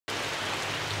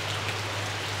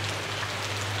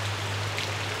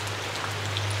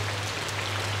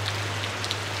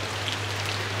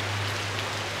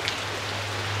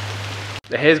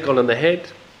The hair's gone on the head,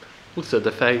 also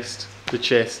the face, the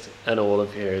chest, and all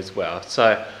of here as well.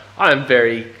 So I am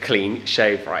very clean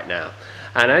shaved right now.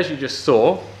 And as you just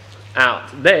saw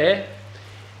out there,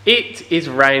 it is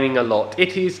raining a lot.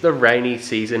 It is the rainy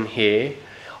season here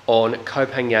on Koh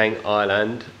Phangan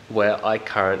Island, where I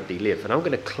currently live. And I'm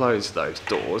going to close those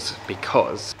doors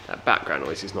because that background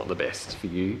noise is not the best for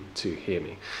you to hear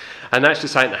me. And that's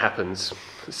just something that happens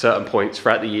at certain points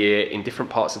throughout the year. In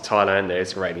different parts of Thailand,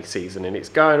 there's a rainy season, and it's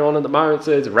going on at the moment.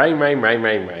 So it's rain, rain, rain,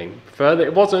 rain, rain. Further,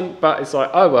 it wasn't, but it's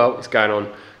like, oh well, it's going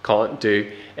on. Can't do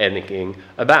anything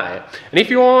about it. And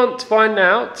if you want to find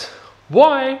out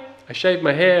why I shaved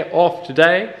my hair off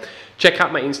today, check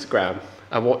out my Instagram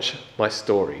and watch my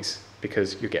stories,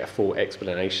 because you get a full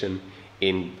explanation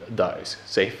in those.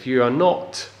 So if you are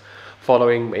not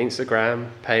following my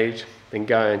Instagram page, then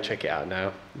go and check it out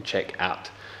now and check out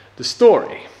the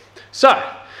story. So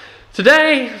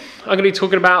today I'm going to be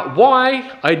talking about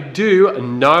why I do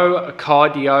no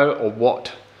cardio or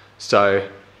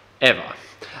whatsoever.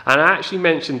 And I actually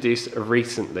mentioned this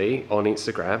recently on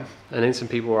Instagram, and then some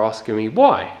people were asking me,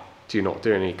 why do you not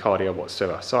do any cardio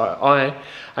whatsoever? So I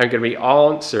am going to be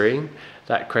answering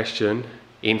that question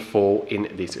in full in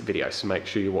this video. So make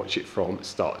sure you watch it from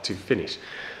start to finish.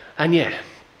 And yeah,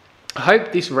 I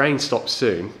hope this rain stops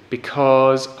soon,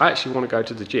 because I actually want to go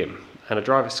to the gym, and I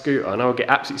drive a scooter and I'll get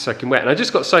absolutely soaking wet. And I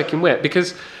just got soaking wet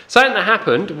because something that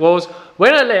happened was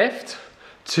when I left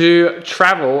to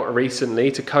travel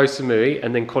recently to Koh Samui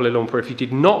and then Kuala Lumpur. If you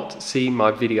did not see my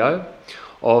video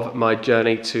of my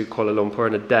journey to Kuala Lumpur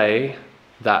and a day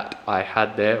that I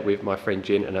had there with my friend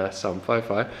Jin and her son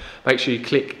Fofo, make sure you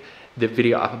click the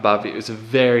video up above. It was a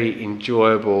very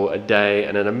enjoyable day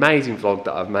and an amazing vlog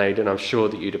that I've made, and I'm sure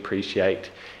that you'd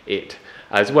appreciate it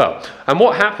as well. And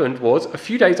what happened was, a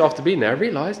few days after being there, I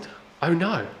realised, oh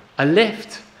no, I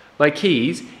left my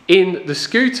keys in the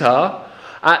scooter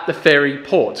at the ferry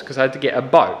port, because I had to get a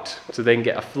boat to then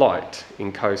get a flight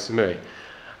in Koh Samui.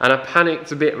 And I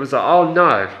panicked a bit, was like, oh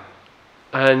no.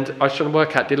 And I was trying to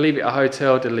work out, did I leave it at a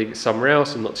hotel, did I leave it somewhere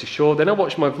else, I'm not too sure. Then I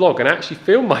watched my vlog and I actually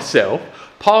filmed myself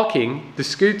parking the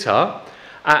scooter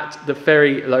at the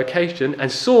ferry location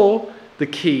and saw the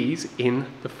keys in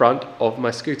the front of my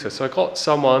scooter. So I got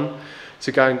someone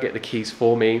to go and get the keys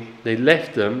for me. They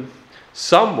left them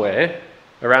somewhere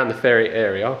around the ferry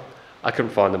area. I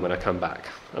couldn't find them when I come back.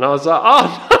 And I was like,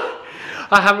 oh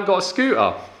no, I haven't got a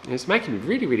scooter. And it's making me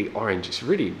really, really orange. It's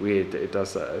really weird that it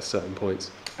does that at certain points.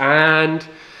 And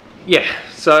yeah,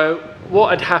 so what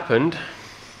had happened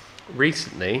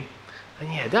recently,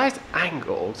 and yeah, those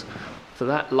angles for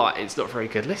that light, it's not very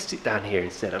good. Let's sit down here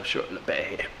instead. I'm sure it'll look better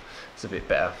here. It's a bit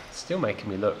better. Still making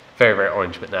me look very, very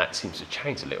orange, but now it seems to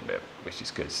change a little bit, which is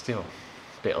good. Still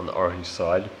a bit on the orange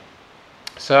side.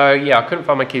 So yeah, I couldn't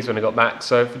find my keys when I got back.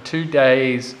 So for 2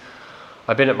 days,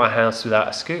 I've been at my house without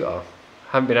a scooter.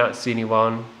 Haven't been out to see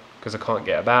anyone because I can't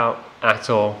get about at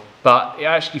all. But it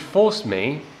actually forced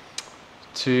me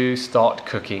to start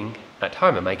cooking at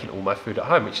home and making all my food at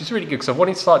home, which is really good, because I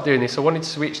wanted to start doing this. I wanted to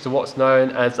switch to what's known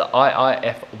as the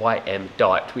IIFYM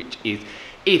diet, which is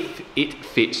if it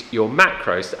fits your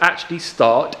macros, to actually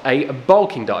start a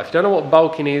bulking diet. If you don't know what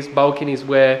bulking is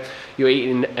where you're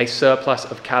eating a surplus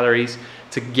of calories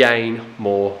to gain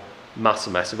more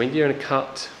muscle mass. So when you're in a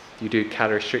cut, you do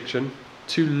calorie restriction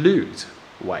to lose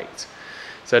weight.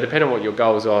 So depending on what your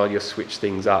goals are, you'll switch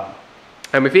things up.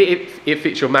 And with it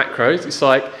fits your macros, it's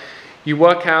like you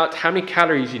work out how many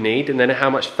calories you need and then how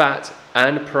much fat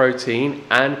and protein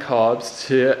and carbs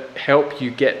to help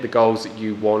you get the goals that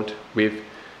you want with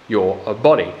your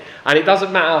body. And it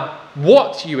doesn't matter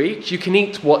what you eat, you can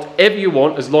eat whatever you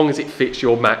want as long as it fits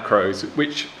your macros,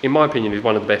 which in my opinion is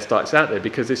one of the best diets out there,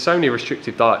 because there's so many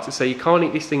restrictive diets that say you can't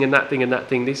eat this thing and that thing and that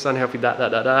thing, this is unhealthy,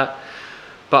 that.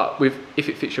 But if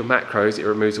it fits your macros, it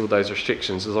removes all those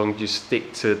restrictions as long as you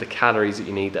stick to the calories that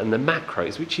you need and the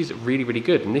macros, which is really, really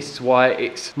good. And this is why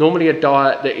it's normally a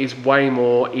diet that is way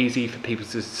more easy for people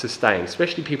to sustain,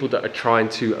 especially people that are trying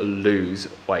to lose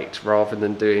weight, rather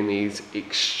than doing these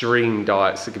extreme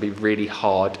diets that can be really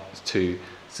hard to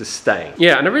sustain.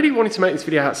 Yeah, and I really wanted to make this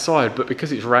video outside, but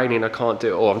because it's raining, I can't do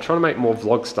it all. I'm trying to make more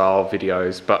vlog style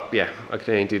videos, but yeah, I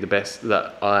can only do the best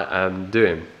that I am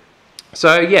doing.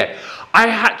 So yeah, I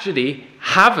actually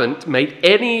haven't made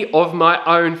any of my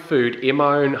own food in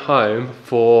my own home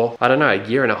for, I don't know, 1.5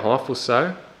 years or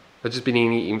so. I've just been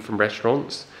eating from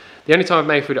restaurants. The only time I've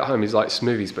made food at home is like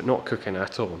smoothies, but not cooking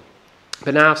at all.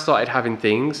 But now I've started having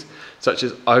things such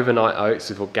as overnight oats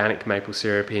with organic maple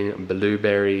syrup in,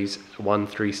 blueberries,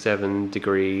 137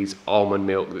 degrees, almond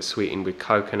milk that's sweetened with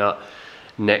coconut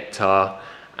nectar,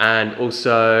 and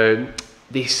also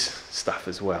this stuff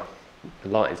as well. The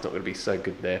lighting's not going to be so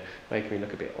good there, making me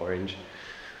look a bit orange.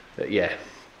 But yeah,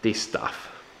 this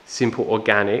stuff. Simple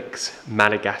Organics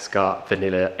Madagascar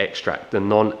vanilla extract, the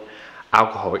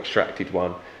non-alcohol extracted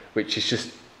one, which is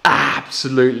just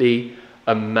absolutely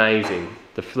amazing.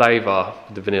 The flavour,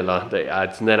 the vanilla that it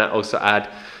adds, and then I also add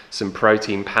some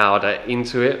protein powder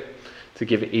into it to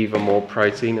give it even more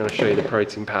protein. I'll show you the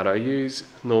protein powder I use.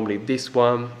 Normally this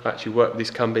one, I actually work with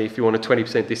this company. If you want a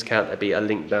 20% discount, there'll be a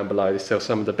link down below. They sell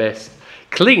some of the best,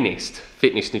 cleanest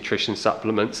fitness nutrition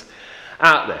supplements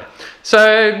out there.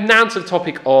 So now to the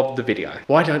topic of the video.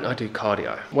 Why don't I do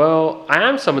cardio? Well, I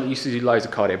am someone that used to do loads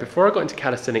of cardio before I got into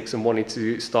calisthenics and wanted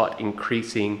to start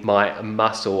increasing my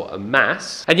muscle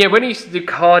mass. And yeah, when I used to do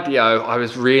cardio, I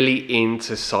was really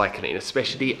into cycling,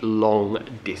 especially long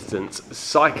distance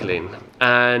cycling.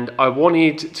 And I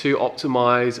wanted to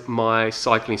optimize my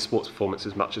cycling sports performance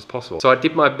as much as possible. So I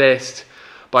did my best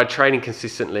by training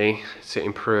consistently to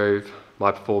improve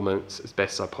my performance as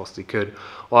best as I possibly could,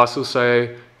 whilst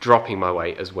also dropping my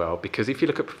weight as well, because if you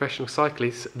look at professional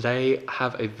cyclists, they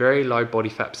have a very low body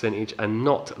fat percentage and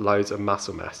not loads of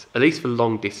muscle mass, at least for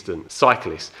long distance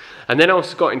cyclists. And then I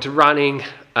also got into running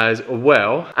as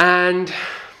well, and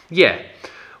yeah,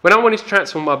 when I wanted to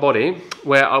transform my body,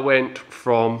 where I went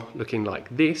from looking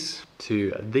like this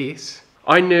to this,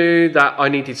 I knew that I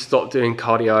needed to stop doing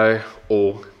cardio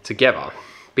altogether,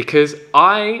 because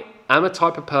I am a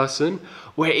type of person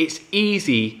where it's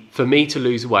easy for me to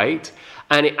lose weight,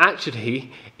 and it actually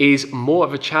is more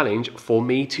of a challenge for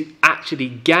me to actually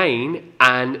gain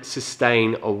and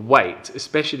sustain a weight,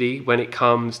 especially when it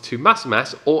comes to muscle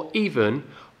mass or even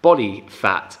body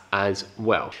fat as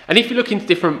well. And if you look into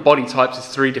different body types,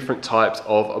 there's 3 different types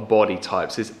of body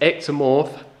types. There's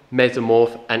ectomorph,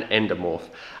 mesomorph, and endomorph.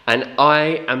 And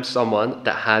I am someone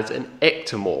that has an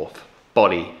ectomorph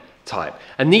body type.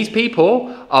 And these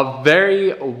people are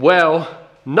very well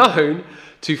known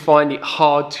to find it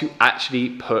hard to actually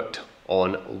put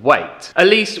on weight, at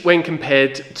least when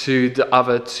compared to the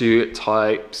other 2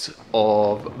 types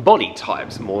of body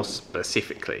types more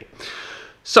specifically.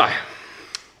 So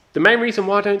the main reason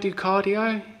why I don't do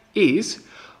cardio is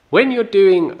when you're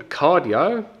doing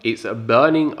cardio, it's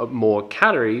burning more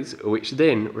calories, which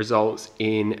then results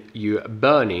in you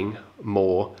burning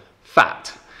more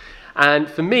fat. And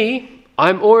for me,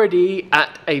 I'm already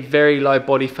at a very low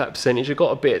body fat percentage. I've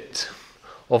got a bit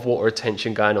of water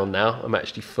retention going on now. I'm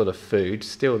actually full of food,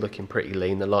 still looking pretty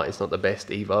lean. The light is not the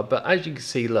best either, but as you can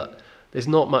see, look, there's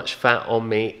not much fat on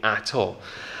me at all.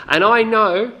 And I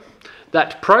know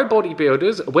that pro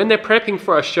bodybuilders, when they're prepping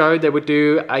for a show, they would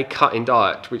do a cutting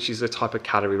diet, which is a type of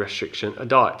calorie restriction, a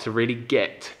diet to really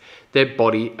get their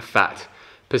body fat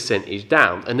percentage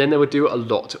down, and then they would do a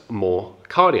lot more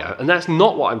cardio, and that's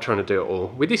not what I'm trying to do at all.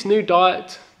 With this new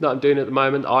diet that I'm doing at the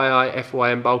moment,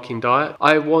 FYM bulking diet,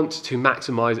 I want to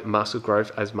maximize muscle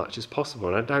growth as much as possible,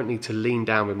 and I don't need to lean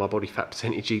down with my body fat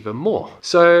percentage even more.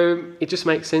 So it just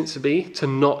makes sense to me to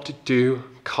not do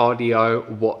cardio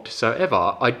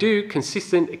whatsoever. I do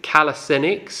consistent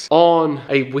calisthenics on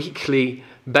a weekly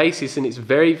basis, and it's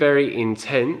very, very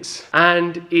intense,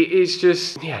 and it is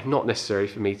just not necessary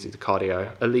for me to do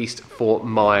cardio, at least for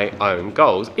my own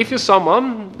goals. If you're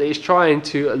someone that is trying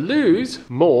to lose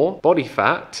more body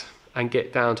fat and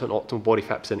get down to an optimal body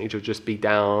fat percentage, or just be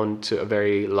down to a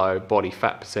very low body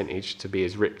fat percentage to be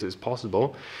as ripped as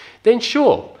possible, then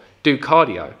sure, do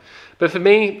cardio. But for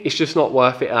me, it's just not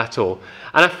worth it at all.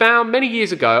 And I found many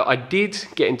years ago, I did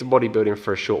get into bodybuilding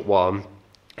for a short while.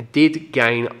 I did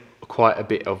gain quite a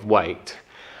bit of weight,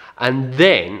 and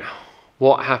then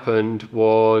what happened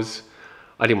was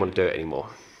I didn't want to do it anymore.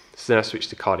 So then I switched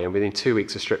to cardio, and within 2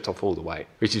 weeks I stripped off all the weight,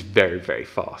 which is very, very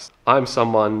fast. I'm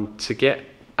someone to get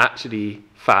actually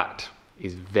fat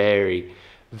is very,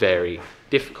 very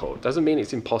difficult. Doesn't mean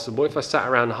it's impossible. If I sat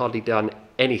around and hardly done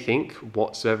anything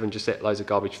whatsoever and just ate loads of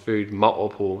garbage food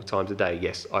multiple times a day,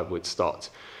 yes, I would start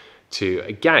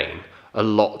to gain a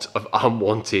lot of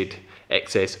unwanted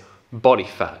excess body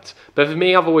fat. But for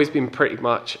me, I've always been pretty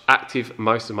much active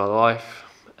most of my life,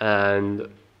 and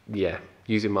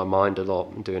using my mind a lot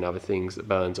and doing other things that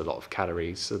burns a lot of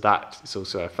calories. So that is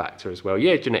also a factor as well.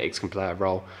 Yeah, genetics can play a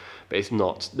role, but it's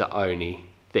not the only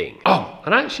thing. Oh,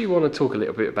 and I actually want to talk a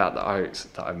little bit about the oats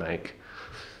that I make.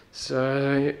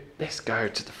 So let's go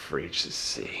to the fridge to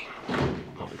see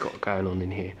what we've got going on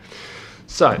in here.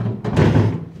 So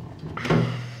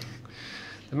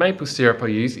the maple syrup I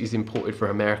use is imported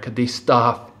from America. This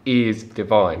stuff is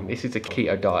divine. This is a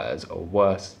keto dieter's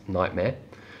worst nightmare.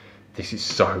 This is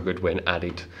so good when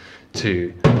added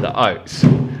to the oats.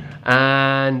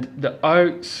 And the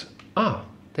oats,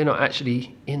 they're not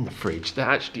actually in the fridge. They're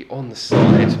actually on the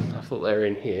side. I thought they were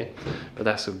in here, but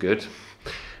that's all good.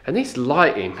 And this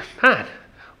lighting, man,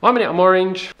 1 minute I'm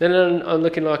orange, then I'm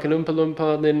looking like an Oompa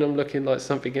Loompa, then I'm looking like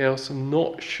something else. I'm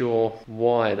not sure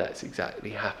why that's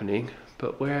exactly happening,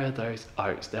 but where are those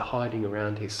oats? They're hiding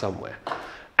around here somewhere.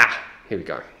 Ah, here we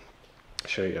go. I'll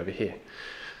show you over here.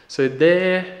 So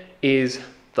there is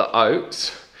the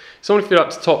oats. It's only filled up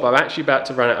to the top, but I'm actually about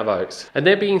to run out of oats. And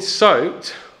they're being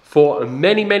soaked for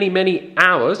many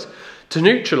hours to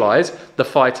neutralize the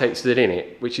phytates that are in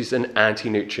it, which is an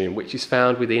anti-nutrient, which is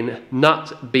found within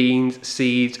nuts, beans,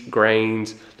 seeds,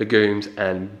 grains, legumes,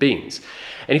 and beans.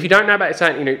 And if you don't know about its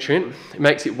anti-nutrient, it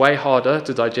makes it way harder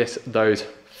to digest those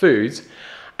foods,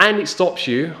 and it stops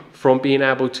you from being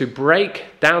able to break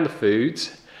down the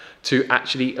foods to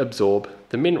actually absorb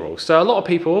the minerals. So a lot of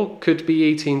people could be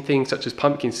eating things such as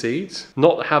pumpkin seeds,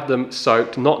 not have them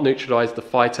soaked, not neutralize the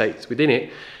phytates within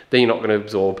it, then you're not going to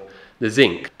absorb the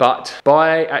zinc. But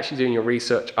by actually doing your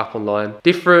research up online,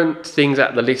 different things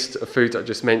at the list of foods I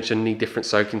just mentioned need different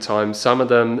soaking times. Some of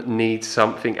them need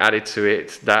something added to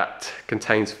it that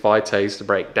contains phytates to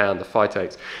break down the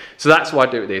phytates. So that's why I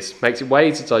do this. Makes it way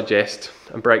easier to digest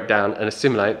and break down and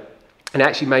assimilate, and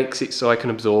actually makes it so I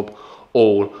can absorb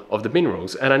all of the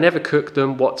minerals. And I never cook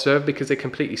them whatsoever because they're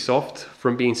completely soft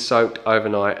from being soaked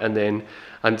overnight and then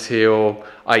until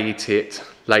I eat it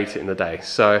later in the day.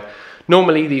 So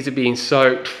normally these are being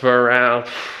soaked for around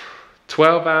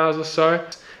 12 hours or so.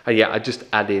 And yeah, I just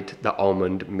added the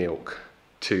almond milk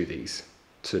to these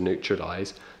to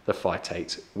neutralize the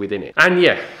phytates within it. And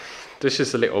yeah, there's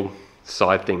just a little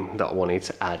side thing that I wanted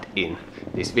to add in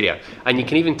this video. And you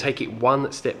can even take it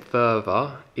one step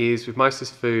further, is with most of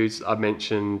the foods I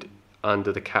mentioned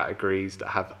under the categories that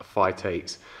have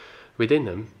phytates within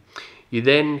them, you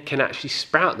then can actually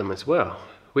sprout them as well.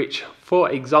 Which, for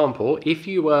example, if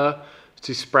you were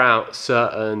to sprout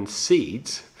certain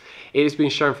seeds, it has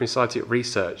been shown from scientific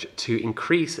research to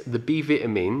increase the B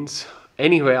vitamins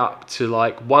anywhere up to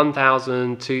like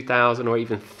 1,000, 2,000 or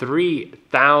even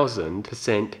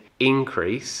 3,000%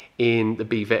 increase in the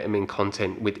B vitamin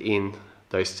content within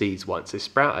those seeds once they're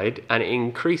sprouted, and it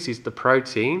increases the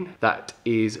protein that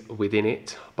is within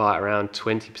it by around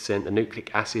 20%, the nucleic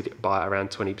acid by around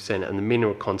 20%, and the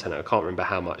mineral content, I can't remember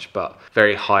how much, but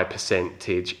very high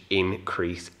percentage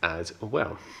increase as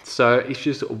well. So it's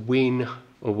just a win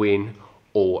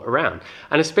all around.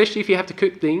 And especially if you have to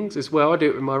cook things as well, I do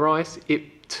it with my rice, it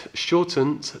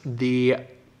shortens the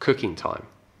cooking time,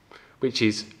 which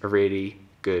is a really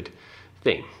good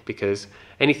thing, because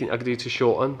anything I can do to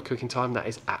shorten cooking time, that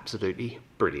is absolutely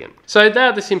brilliant. So there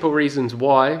are the simple reasons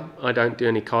why I don't do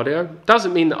any cardio.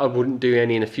 Doesn't mean that I wouldn't do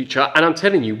any in the future. And I'm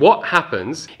telling you, what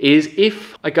happens is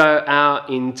if I go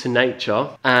out into nature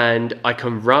and I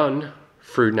can run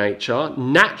through nature,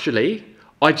 naturally,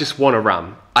 I just want to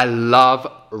run. I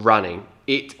love running.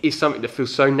 It is something that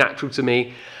feels so natural to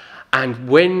me. And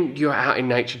when you're out in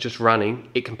nature just running,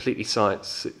 it completely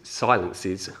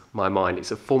silences my mind.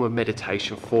 It's a form of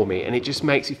meditation for me, and it just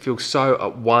makes you feel so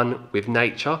at one with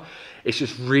nature. It's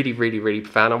just really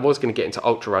profound. I was going to get into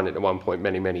ultra running at one point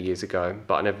many years ago,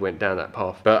 but I never went down that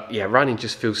path. But yeah, running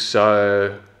just feels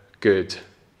so good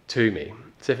to me.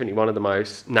 It's definitely one of the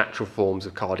most natural forms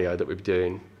of cardio that we're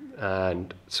doing.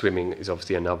 And swimming is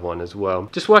obviously another one as well.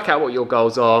 Just work out what your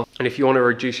goals are, and if you want to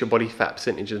reduce your body fat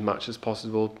percentage as much as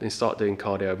possible, then start doing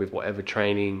cardio with whatever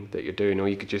training that you're doing, or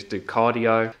you could just do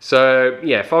cardio. So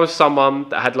yeah, if I was someone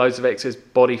that had loads of excess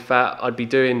body fat, I'd be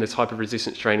doing the type of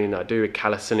resistance training that I do with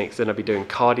calisthenics, then I'd be doing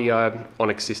cardio on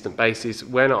a consistent basis.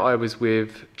 When I was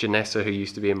with Janessa, who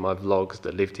used to be in my vlogs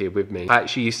that lived here with me, I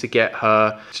actually used to get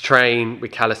her to train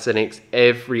with calisthenics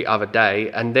every other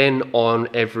day, and then on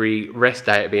every rest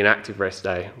day, it'd be an active rest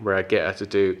day where I get her to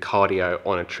do cardio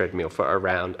on a treadmill for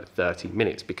around 30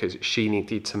 minutes because she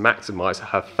needed to maximize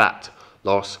her fat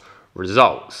loss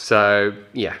results. So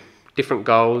yeah, different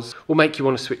goals will make you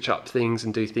want to switch up things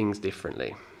and do things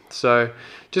differently. So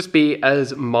just be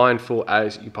as mindful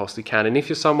as you possibly can. And if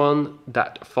you're someone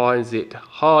that finds it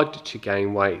hard to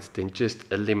gain weight, then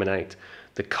just eliminate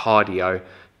the cardio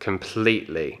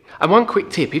completely. And one quick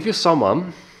tip, if you're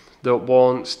someone that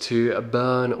wants to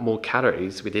burn more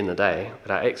calories within the day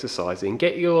without exercising,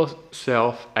 get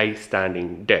yourself a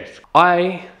standing desk.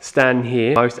 I stand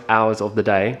here most hours of the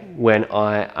day when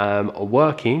I am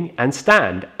working and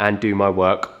stand and do my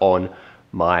work on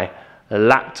my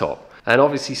laptop. And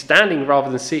obviously standing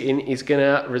rather than sitting is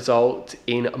gonna result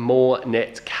in more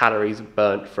net calories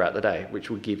burnt throughout the day, which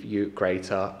will give you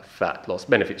greater fat loss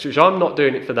benefits, which I'm not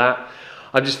doing it for that.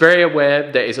 I'm just very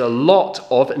aware there is a lot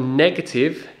of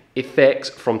negative effects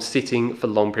from sitting for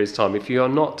long periods of time. If you are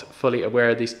not fully aware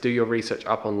of this, do your research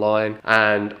up online,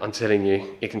 and I'm telling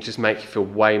you, it can just make you feel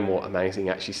way more amazing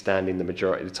actually standing the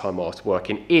majority of the time whilst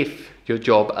working, if your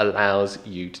job allows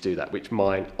you to do that, which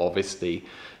mine obviously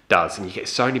does. And you get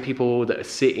so many people that are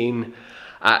sitting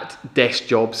at desk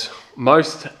jobs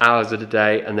most hours of the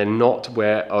day, and they're not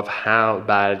aware of how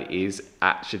bad it is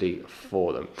actually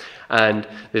for them. And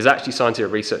there's actually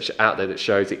scientific research out there that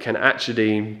shows it can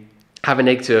actually have a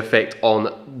negative effect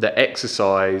on the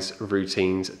exercise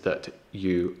routines that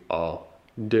you are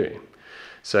doing.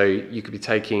 So you could be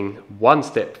taking 1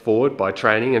 step forward by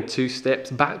training and 2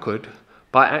 steps backward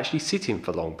by actually sitting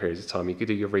for long periods of time. You could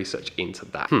do your research into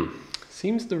that.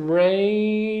 Seems the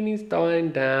rain is dying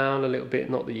down a little bit,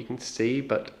 not that you can see,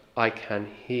 but I can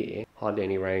hear. Hardly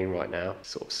any rain right now,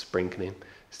 sort of sprinkling,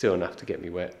 still enough to get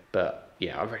me wet. But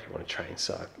yeah, I really want to train,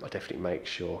 so I definitely make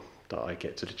sure that I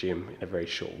get to the gym in a very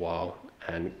short while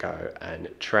and go and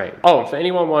train. Oh, for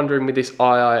anyone wondering, with this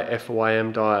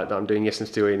IIFYM diet that I'm doing, yes, I'm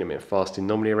still intermittent fasting,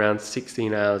 normally around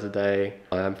 16 hours a day.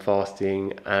 I am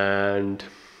fasting, and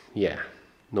yeah,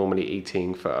 normally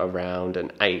eating for around an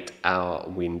 8-hour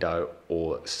window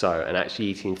or so, and actually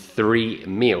eating 3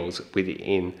 meals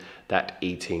within that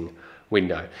eating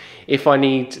window. If I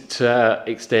need to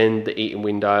extend the eating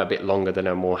window a bit longer, then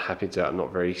I'm more happy to. I'm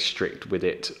not very strict with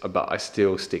it, but I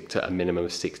still stick to a minimum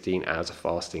of 16 hours of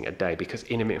fasting a day, because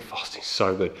intermittent fasting is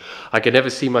so good. I can never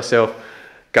see myself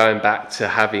going back to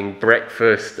having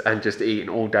breakfast and just eating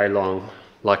all day long,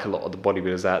 like a lot of the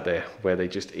bodybuilders out there, where they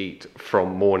just eat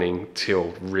from morning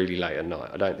till really late at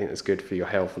night. I don't think that's good for your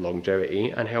health or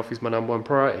longevity, and health is my #1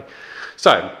 priority.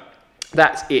 So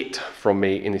that's it from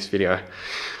me in this video.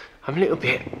 I'm a little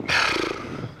bit,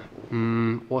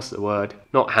 what's the word?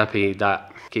 Not happy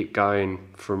that I keep going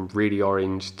from really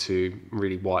orange to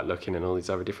really white looking and all these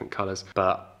other different colours.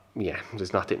 But yeah,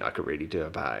 there's nothing I could really do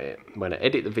about it. When I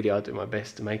edit the video, I do my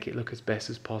best to make it look as best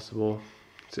as possible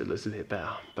so it looks a bit better.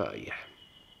 But yeah,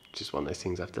 just one of those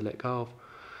things I have to let go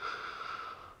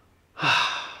of.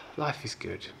 Life is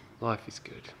good. Life is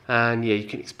good. And yeah, you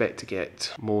can expect to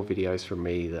get more videos from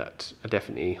me that are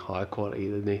definitely higher quality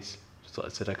than this. Like I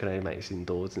said, I can only make this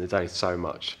indoors, and there's only so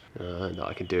much that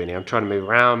I can do in here. I'm trying to move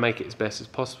around, make it as best as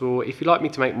possible. If you'd like me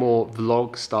to make more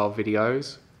vlog style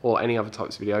videos or any other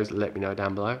types of videos, let me know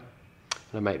down below, and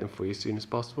I'll make them for you as soon as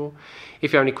possible.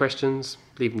 If you have any questions,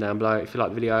 leave them down below. If you like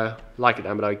the video, like it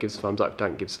down below, give us a thumbs up. If you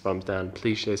don't, give us a thumbs down.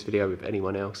 Please share this video with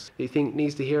anyone else that you think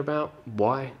needs to hear about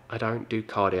why I don't do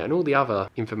cardio, and all the other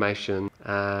information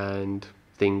and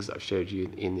things that I've showed you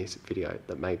in this video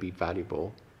that may be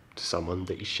valuable to someone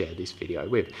that you share this video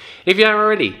with. If you haven't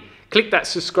already, click that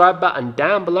subscribe button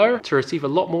down below to receive a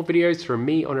lot more videos from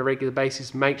me on a regular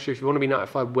basis. Make sure if you want to be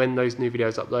notified when those new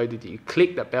videos are uploaded, that you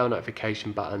click that bell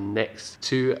notification button next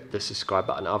to the subscribe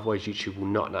button. Otherwise, YouTube will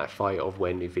not notify you of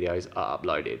when new videos are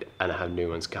uploaded, and I have new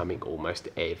ones coming almost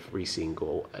every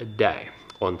single day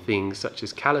on things such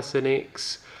as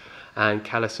calisthenics and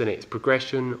calisthenics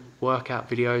progression, workout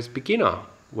videos, beginner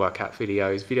workout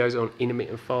videos, videos on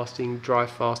intermittent fasting, dry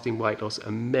fasting, weight loss,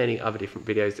 and many other different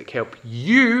videos that can help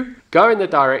you go in the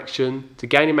direction to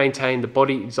gain and maintain the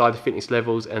body desire, the fitness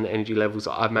levels and the energy levels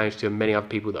that I've managed to, and many other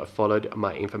people that have followed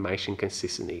my information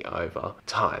consistently over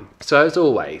time. So as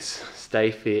always,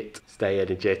 stay fit, stay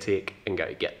energetic, and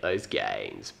go get those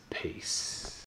gains. Peace.